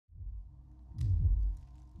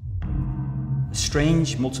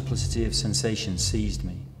strange multiplicity of sensations seized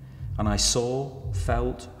me, and I saw,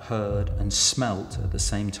 felt, heard, and smelt at the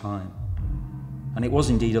same time. And it was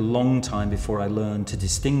indeed a long time before I learned to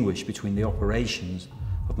distinguish between the operations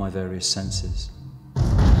of my various senses.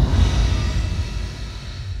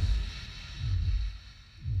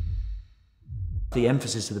 The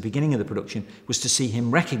emphasis at the beginning of the production was to see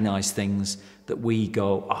him recognise things that we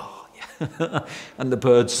go, oh, yeah, and the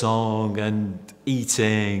bird song, and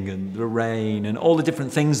eating, and the rain, and all the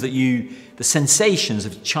different things that the sensations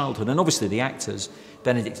of childhood, and obviously the actors,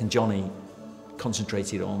 Benedict and Jonny,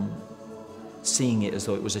 concentrated on seeing it as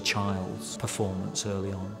though it was a child's performance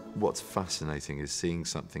early on. What's fascinating is seeing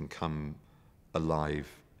something come alive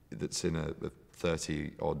that's in a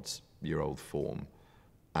 30-odd-year-old form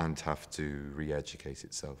and have to re-educate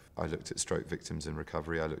itself. I looked at stroke victims in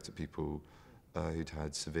recovery. I looked at people who'd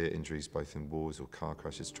had severe injuries, both in wars or car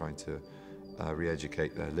crashes, trying to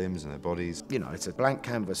re-educate their limbs and their bodies. You know, it's a blank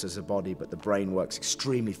canvas as a body, but the brain works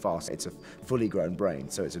extremely fast. It's a fully grown brain,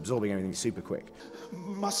 so it's absorbing everything super quick.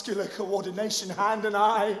 Muscular coordination, hand and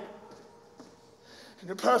eye, in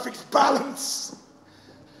a perfect balance.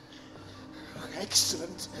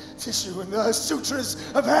 Excellent tissue and the sutras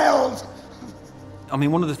have held. I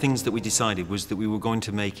mean, one of the things that we decided was that we were going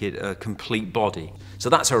to make it a complete body. So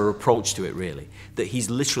that's our approach to it, really, that he's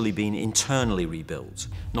literally been internally rebuilt,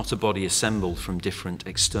 not a body assembled from different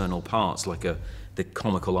external parts, like the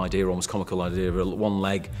comical idea, almost comical idea of one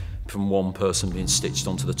leg from one person being stitched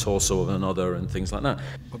onto the torso of another and things like that.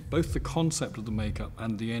 But both the concept of the makeup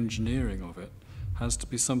and the engineering of it has to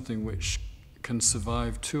be something which can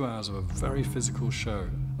survive 2 hours of a very physical show.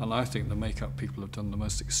 And I think the makeup people have done the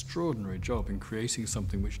most extraordinary job in creating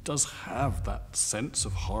something which does have that sense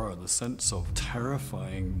of horror, the sense of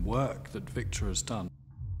terrifying work that Victor has done.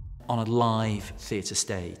 On a live theatre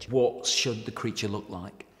stage, what should the creature look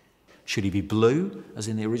like? Should he be blue, as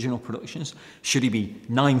in the original productions? Should he be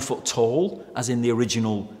 9 foot tall, as in the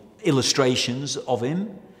original illustrations of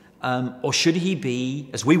him? Or should he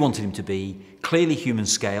be, as we wanted him to be, clearly human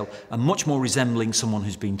scale and much more resembling someone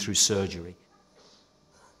who's been through surgery?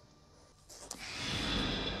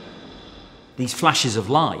 These flashes of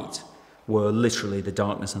light were literally the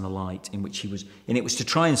darkness and the light in which he was, and it was to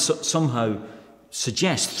try and somehow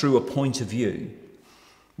suggest through a point of view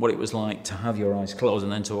what it was like to have your eyes closed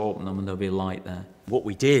and then to open them and there'll be light there. What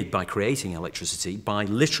we did by creating electricity, by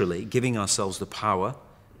literally giving ourselves the power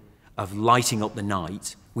of lighting up the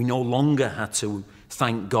night, we no longer had to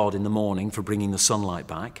thank God in the morning for bringing the sunlight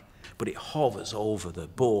back, but it hovers over the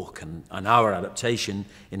book and our adaptation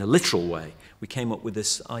in a literal way. We came up with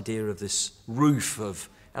this idea of this roof of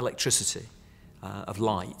electricity, of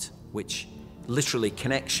light, which literally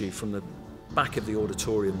connects you from the back of the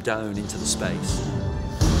auditorium down into the space.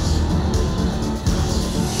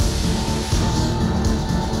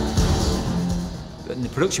 In the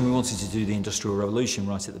production, we wanted to do the Industrial Revolution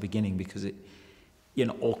right at the beginning because it, you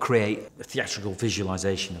know, or create a theatrical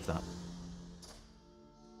visualization of that.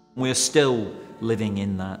 We're still living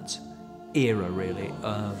in that era, really,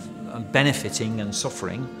 of benefiting and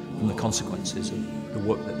suffering from the consequences of the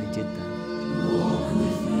work that they did then. Walk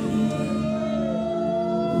with me.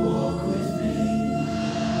 Walk with me.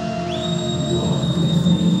 Walk with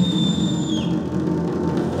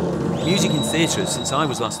me. Music in theatre, since I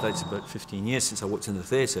was last there, it's about 15 years since I worked in the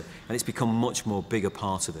theatre, and it's become a much more bigger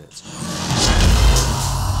part of it.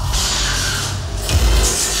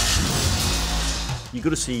 You've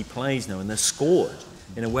got to see plays now, and they're scored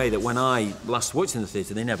in a way that when I last worked in the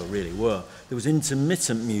theatre, they never really were. There was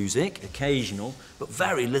intermittent music, occasional, but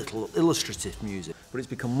very little illustrative music. But it's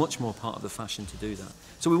become much more part of the fashion to do that.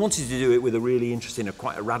 So we wanted to do it with a really interesting,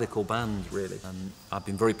 quite a radical band, really. And I've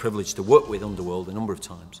been very privileged to work with Underworld a number of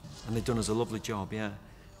times, and they've done us a lovely job, yeah.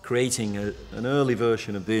 Creating an early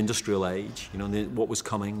version of the industrial age, you know, what was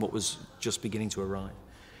coming, what was just beginning to arrive,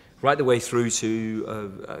 right the way through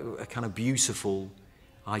to a kind of beautiful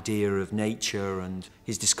idea of nature and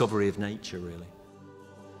his discovery of nature, really.